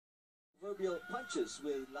proverbial punches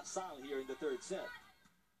with LaSalle here in the third set.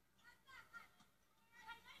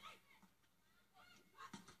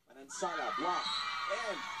 Ogunsaya block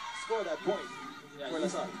and score that point for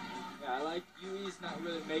LaSalle. Yeah, I like UE's not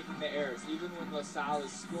really making the errors. Even when LaSalle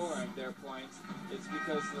is scoring their points, it's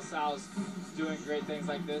because LaSalle's doing great things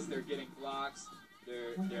like this. They're getting blocks,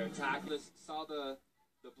 they're attacking. Saw the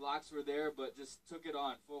blocks were there, but just took it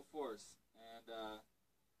on full force. And,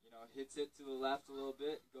 you know, hits it to the left a little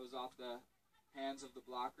bit, goes off the hands of the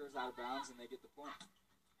blockers out of bounds, and they get the point.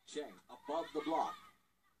 Cheng above the block.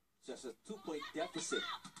 Just a 2-point deficit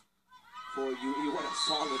for UE. What a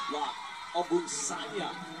solid block. Ogunsaya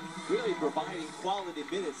really providing quality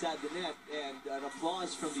minutes at the net, and an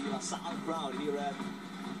applause from the LaSalle crowd here at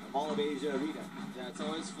Mall of Asia Arena. Yeah, it's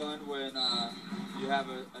always fun when you have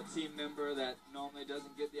a team member that normally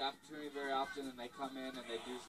doesn't get the opportunity very often, and they come in and they do